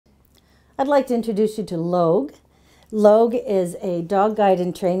I'd like to introduce you to Logue. Logue is a dog guide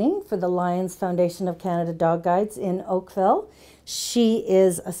in training for the Lions Foundation of Canada Dog Guides in Oakville. She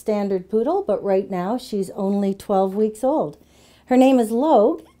is a standard poodle, but right now she's only 12 weeks old. Her name is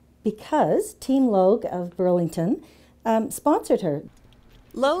Logue because Team Logue of Burlington sponsored her.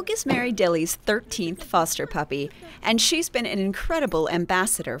 Logue is Mary Dilly's 13th foster puppy, and she's been an incredible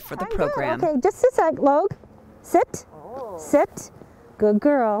ambassador for the program. Okay, just a sec, Logue. Sit. Sit. Good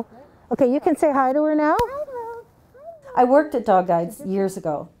girl. Okay, you can say hi to her now. I worked at Dog Guides years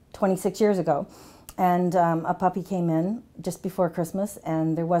ago, 26 years ago, and a puppy came in just before Christmas,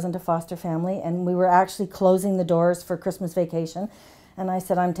 and there wasn't a foster family, and we were actually closing the doors for Christmas vacation, and I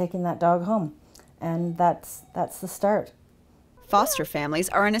said, I'm taking that dog home, and that's the start. Foster families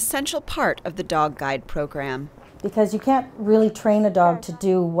are an essential part of the Dog Guide program. Because you can't really train a dog to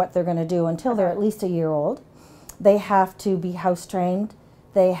do what they're going to do until they're at least a year old. They have to be house trained.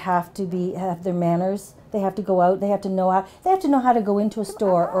 They have to have their manners. They have to go out. They have to know how to go into a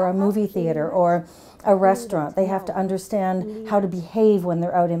store or a movie theater or a restaurant. They have to understand how to behave when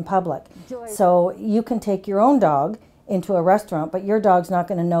they're out in public. So you can take your own dog into a restaurant, but your dog's not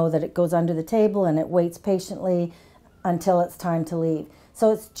going to know that it goes under the table and it waits patiently until it's time to leave.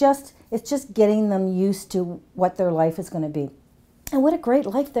 So it's just getting them used to what their life is going to be. And what a great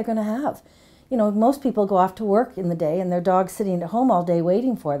life they're going to have. You know, most people go off to work in the day and their dog's sitting at home all day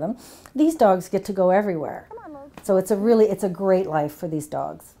waiting for them. These dogs get to go everywhere. So it's a great life for these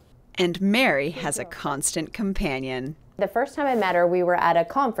dogs. And Mary has a constant companion. The first time I met her, we were at a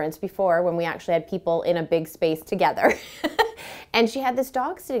conference before when we actually had people in a big space together. And she had this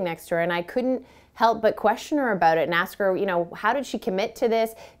dog sitting next to her, and I couldn't help but question her about it and ask her, you know, how did she commit to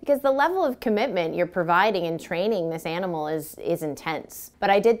this? Because the level of commitment you're providing and training this animal is intense. But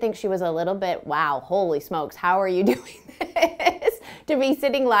I did think she was a little bit, wow, holy smokes, how are you doing this? To be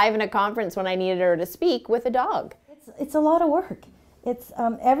sitting live in a conference when I needed her to speak with a dog. It's a lot of work. It's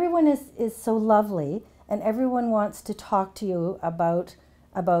everyone is so lovely, and everyone wants to talk to you about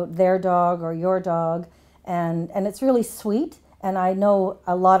their dog or your dog, and it's really sweet. And I know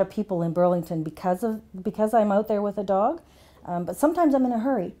a lot of people in Burlington because I'm out there with a dog, but sometimes I'm in a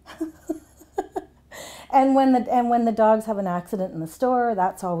hurry. and when the dogs have an accident in the store,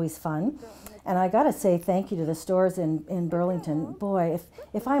 that's always fun. And I got to say thank you to the stores in Burlington. Boy,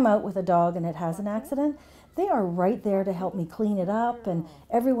 if I'm out with a dog and it has an accident, they are right there to help me clean it up, and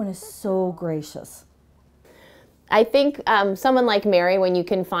everyone is so gracious. I think someone like Mary, when you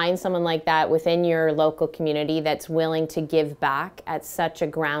can find someone like that within your local community that's willing to give back at such a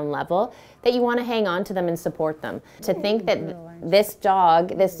ground level, that you want to hang on to them and support them. To think that this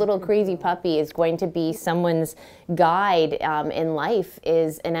dog, this little crazy puppy, is going to be someone's guide in life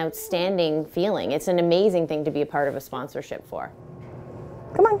is an outstanding feeling. It's an amazing thing to be a part of a sponsorship for.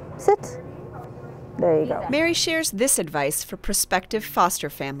 Come on, sit. There you go. Mary shares this advice for prospective foster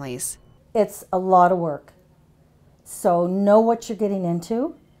families. It's a lot of work. So know what you're getting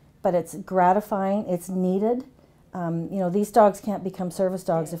into, but it's gratifying, it's needed. You know, these dogs can't become service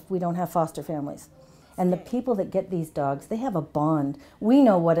dogs if we don't have foster families. And the people that get these dogs, they have a bond. We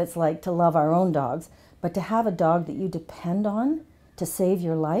know what it's like to love our own dogs, but to have a dog that you depend on to save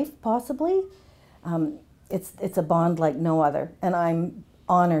your life, possibly, it's a bond like no other. And I'm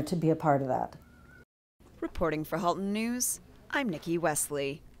honored to be a part of that. Reporting for Halton News, I'm Nikki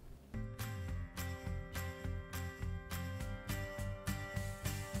Wesley.